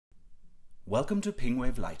Welcome to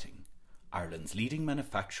Pingwave Lighting, Ireland's leading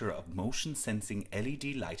manufacturer of motion sensing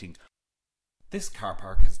LED lighting. This car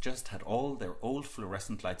park has just had all their old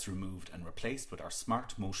fluorescent lights removed and replaced with our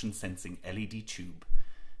smart motion sensing LED tube.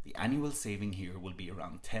 The annual saving here will be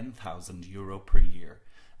around €10,000 per year,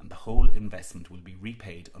 and the whole investment will be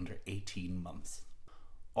repaid under 18 months.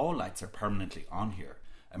 All lights are permanently on here,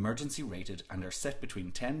 emergency rated, and are set between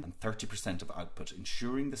 10 and 30% of output,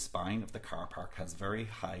 ensuring the spine of the car park has very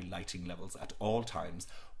high lighting levels at all times,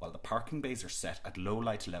 while the parking bays are set at low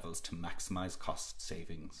light levels to maximise cost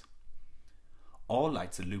savings. All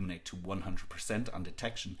lights illuminate to 100% on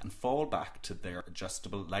detection and fall back to their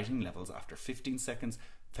adjustable lighting levels after 15 seconds,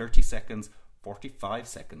 30 seconds, 45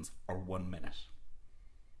 seconds or 1 minute.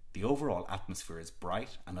 The overall atmosphere is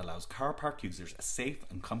bright and allows car park users a safe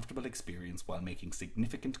and comfortable experience while making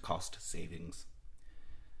significant cost savings.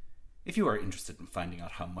 If you are interested in finding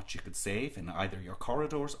out how much you could save in either your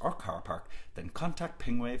corridors or car park, then contact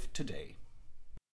Pingwave today.